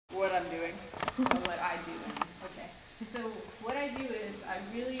what I do. Okay. So what I do is I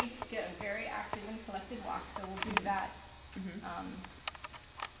really get a very active and collected walk. So we'll do that.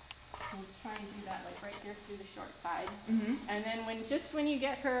 We'll try and do that like right there through the short side. And then when you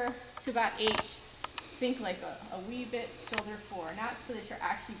get her to about H, think like a wee bit shoulder forward, not so that you're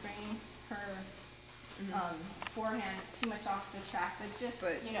actually bringing her forehand too much off the track, but just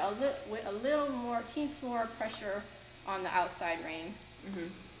you know with a little more, teens more pressure on the outside rein.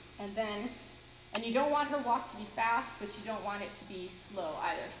 And you don't want her walk to be fast, but you don't want it to be slow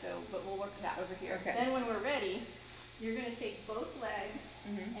either. So, but we'll work that over here. Okay. Then when we're ready, you're going to take both legs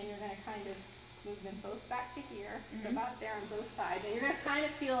and you're going to kind of move them both back to here, so about there on both sides. And you're going to kind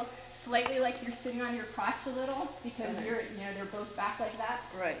of feel slightly like you're sitting on your crotch a little because they're both back like that.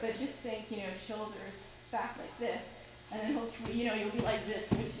 Right. But just think, shoulders back like this, and then hopefully, you'll be like this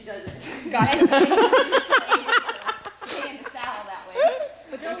when she does it. Gotcha. Stay in the saddle that way.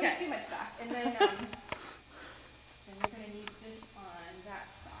 But don't get too much back. And then you're going to need this on that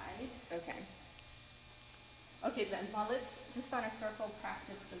side. Okay. Okay, then now let's just on a circle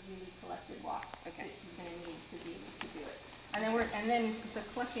practice the really collected walk that she's going to need to be able to do it. And then the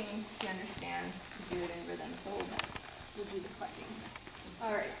clucking, she understands to do it in rhythm. So we'll do the clucking.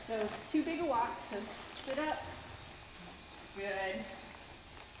 All right. So too big a walk. So sit up. Good.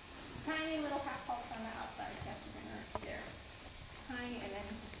 Tiny little half pulse on the outside. Yes, you're going to there. Tiny and then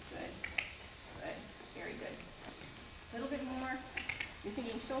good. Good. Very good. A little bit more. You're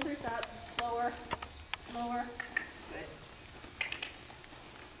thinking shoulders up, slower, slower. Good.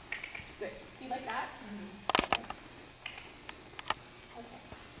 Good. See like that? Okay. Okay.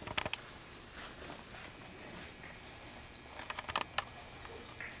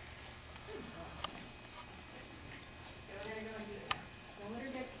 We're going to go and do it now. Don't let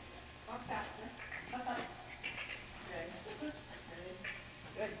her get walk faster. Up, up. Good. Good.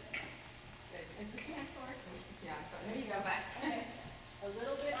 Good. Good. And put your hands forward. Yeah, there you go. Back. Okay. A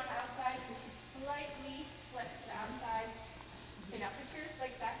little bit on the outside, so she's slightly flex to the outside. Okay, now put your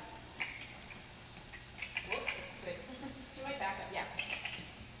legs back. Whoop. Good. She might back up. Yeah.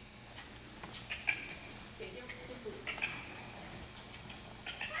 Okay, give food.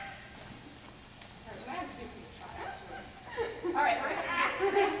 All right, we might have to do from the trot, actually. All right, we're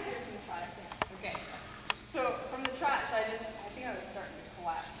going to do from the trot, I think. Okay. So from the trot, I think I was starting to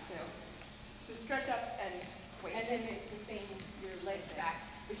collapse too. So stretch up and wait. And then it's the same, your legs back.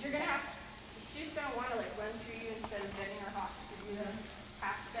 But you're going to have to, she's going to want to like run through you instead of bending her hocks to do the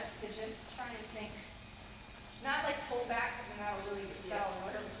half steps. To just try and think, not like pull back because then that'll really get fell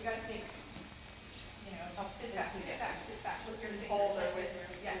or whatever. But you got to think, sit back, sit back, sit back. With your fingers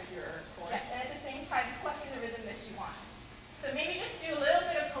with your core. Yes, and at the same time, pluck in the rhythm that you want. So maybe just do a little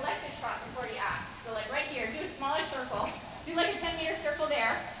bit of collected trot before you ask. So like right here, do a smaller circle. Do like a 10-meter circle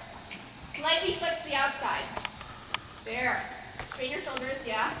there. Slightly flex the outside. There. Straighten your shoulders,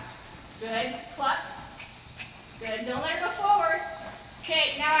 yeah. Good. Cluck. Good. Don't let her go forward.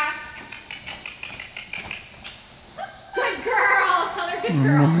 Okay, now ask. Good girl. Tell her good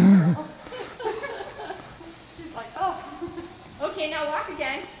girl. She's like, oh. Okay, now walk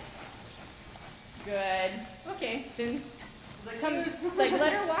again. Good. Okay, then come, like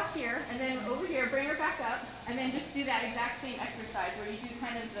let her walk here, and then over here, bring her back up, and then just do that exact same exercise where you do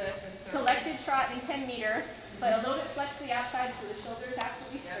kind of the collected trot in 10-meter, but a little bit flex to the outside so the shoulder is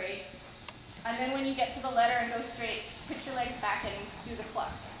absolutely straight. And then when you get to the letter and go straight, put your legs back and do the cluck.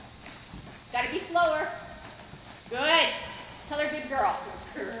 Got to be slower. Good. Tell her good girl.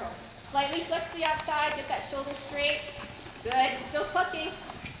 Good girl. Slightly flex to the outside, get that shoulder straight. Good. Still clucking.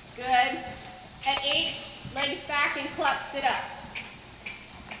 Good. At H, legs back and cluck, sit up.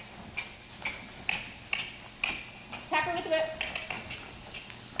 Tap her with the whip.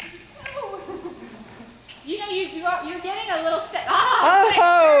 You're getting a little step.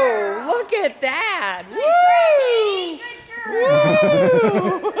 Oh, look at that. Good girl.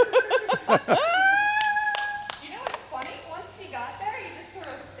 Woo! What's funny? Once she got there, you just sort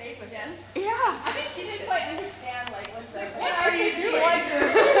of stayed with him. Yeah. I think she didn't quite understand, like, what are you doing?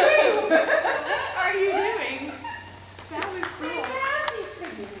 What are you doing? That was cool. Now she's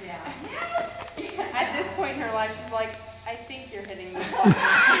figured it out. Yeah. At this point in her life, she's like, I think you're hitting this button.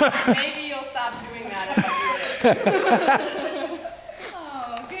 Maybe you'll stop doing that if I do this.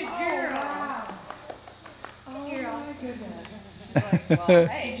 Oh, good girl. Wow. Good girl. Oh my goodness. She's like, well,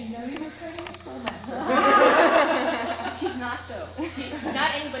 hey. Did you know you were training a school master? She's not though. Not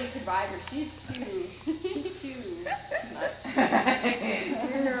anybody could ride her. She's too much.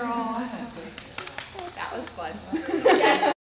 Girl. That was fun. Yeah.